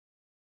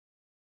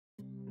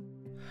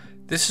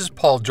This is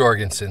Paul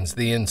Jorgensen's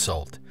The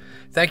Insult.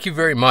 Thank you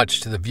very much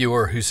to the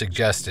viewer who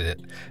suggested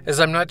it, as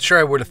I'm not sure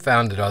I would have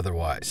found it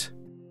otherwise.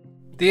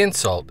 The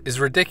Insult is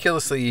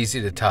ridiculously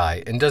easy to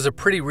tie and does a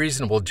pretty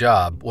reasonable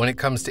job when it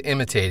comes to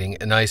imitating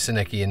an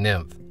Icenicia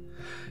nymph.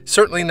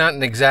 Certainly not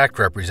an exact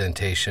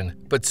representation,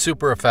 but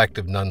super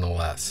effective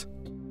nonetheless.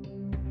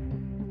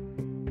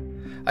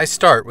 I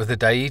start with a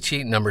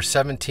Daiichi number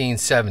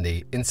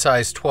 1770 in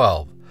size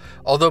 12,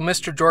 although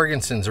Mr.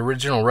 Jorgensen's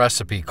original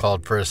recipe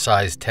called for a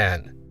size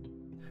 10.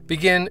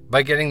 Begin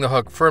by getting the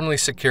hook firmly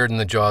secured in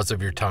the jaws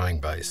of your tying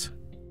vise.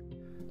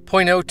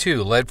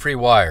 .02 lead-free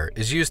wire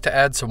is used to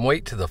add some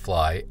weight to the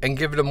fly and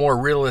give it a more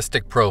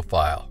realistic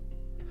profile.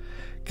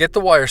 Get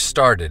the wire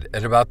started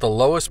at about the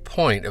lowest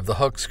point of the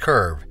hook's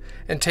curve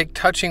and take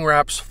touching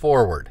wraps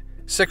forward.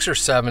 6 or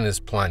 7 is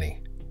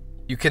plenty.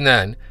 You can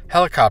then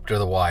helicopter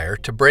the wire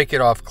to break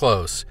it off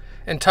close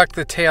and tuck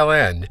the tail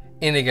end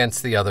in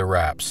against the other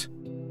wraps.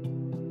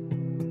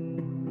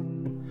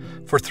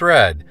 For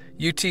thread,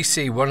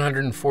 UTC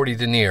 140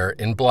 Denier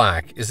in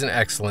black is an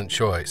excellent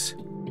choice.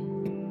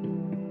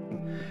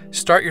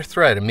 Start your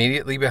thread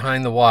immediately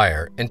behind the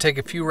wire and take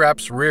a few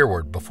wraps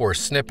rearward before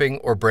snipping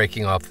or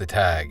breaking off the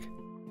tag.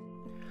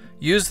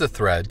 Use the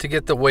thread to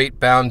get the weight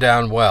bound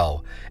down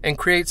well and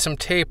create some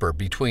taper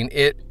between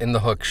it and the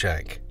hook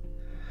shank.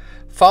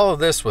 Follow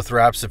this with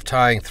wraps of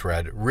tying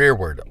thread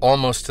rearward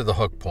almost to the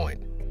hook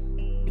point.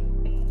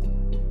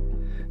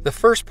 The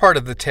first part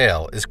of the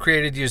tail is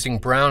created using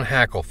brown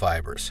hackle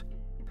fibers.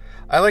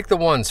 I like the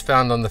ones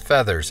found on the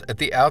feathers at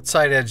the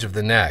outside edge of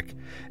the neck,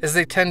 as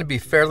they tend to be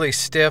fairly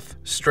stiff,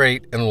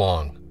 straight, and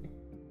long.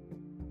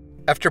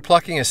 After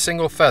plucking a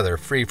single feather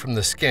free from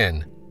the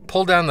skin,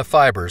 pull down the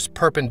fibers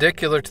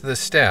perpendicular to the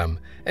stem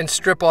and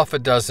strip off a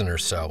dozen or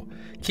so,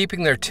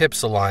 keeping their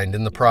tips aligned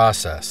in the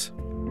process.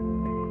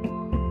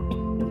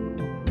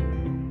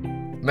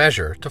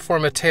 Measure to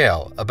form a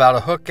tail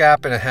about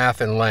 1.5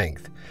 hooks in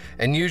length,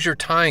 and use your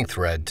tying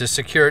thread to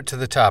secure it to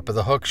the top of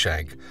the hook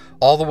shank,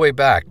 all the way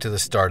back to the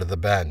start of the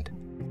bend.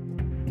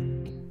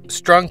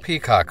 Strung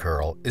peacock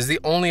herl is the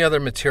only other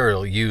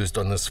material used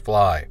on this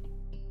fly.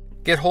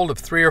 Get hold of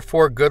 3 or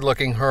 4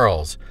 good-looking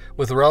herls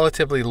with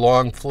relatively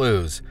long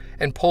flues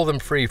and pull them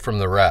free from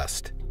the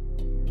rest.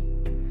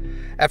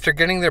 After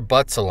getting their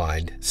butts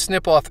aligned,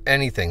 snip off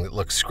anything that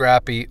looks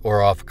scrappy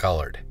or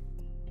off-colored.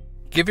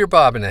 Give your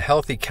bobbin a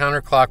healthy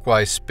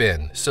counterclockwise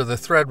spin so the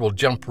thread will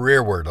jump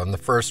rearward on the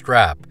first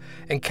wrap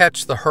and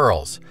catch the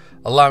herls,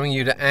 allowing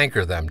you to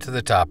anchor them to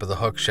the top of the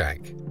hook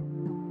shank.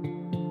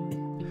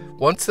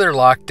 Once they're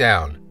locked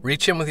down,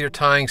 reach in with your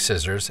tying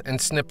scissors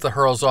and snip the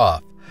herls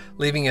off,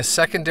 leaving a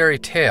secondary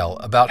tail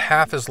about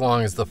half as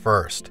long as the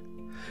first.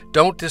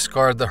 Don't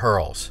discard the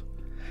herls.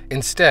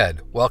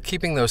 Instead, while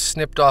keeping those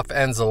snipped off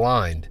ends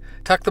aligned,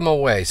 tuck them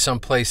away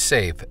someplace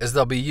safe as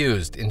they'll be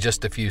used in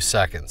just a few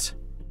seconds.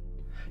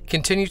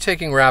 Continue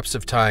taking wraps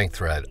of tying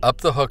thread up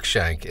the hook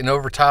shank and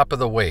over top of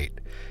the weight,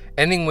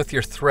 ending with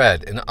your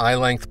thread an eye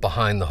length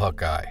behind the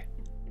hook eye.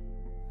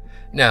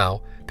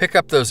 Now, pick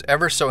up those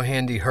ever so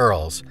handy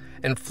herls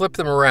and flip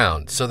them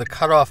around so the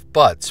cut-off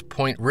butts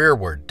point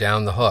rearward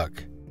down the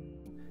hook.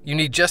 You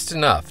need just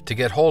enough to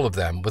get hold of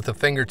them with the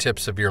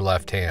fingertips of your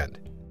left hand.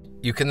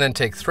 You can then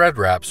take thread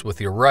wraps with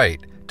your right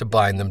to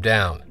bind them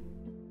down.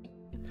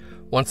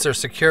 Once they're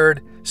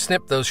secured,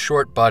 snip those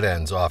short butt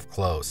ends off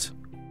close.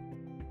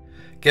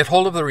 Get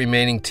hold of the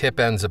remaining tip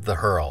ends of the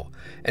herl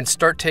and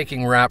start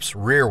taking wraps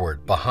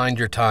rearward behind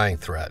your tying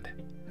thread.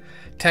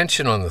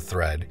 Tension on the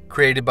thread,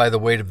 created by the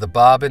weight of the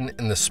bobbin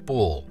and the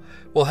spool,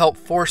 will help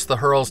force the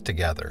herls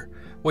together,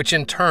 which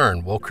in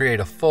turn will create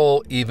a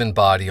full, even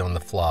body on the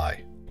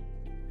fly.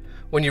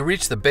 When you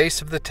reach the base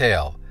of the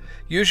tail,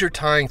 use your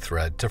tying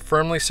thread to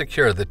firmly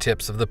secure the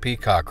tips of the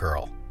peacock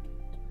herl.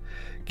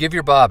 Give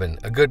your bobbin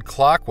a good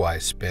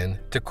clockwise spin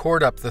to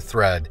cord up the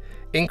thread,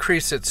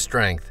 increase its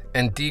strength,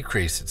 and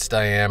decrease its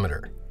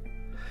diameter.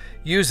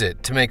 Use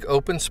it to make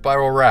open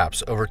spiral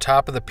wraps over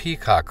top of the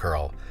peacock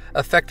herl,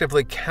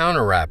 effectively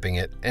counter-wrapping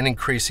it and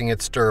increasing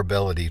its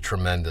durability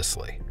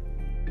tremendously.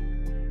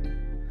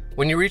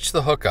 When you reach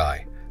the hook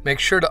eye, make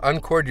sure to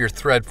uncord your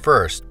thread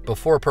first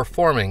before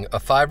performing a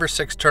 5 or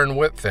 6 turn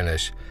whip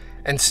finish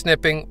and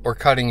snipping or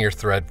cutting your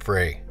thread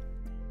free.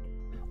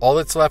 All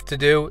that's left to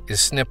do is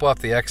snip off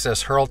the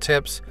excess herl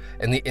tips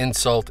and the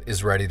insult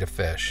is ready to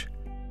fish.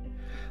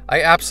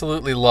 I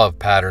absolutely love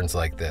patterns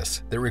like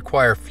this that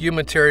require few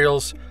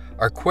materials,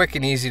 are quick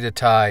and easy to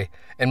tie,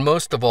 and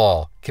most of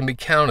all, can be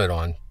counted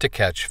on to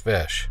catch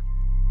fish.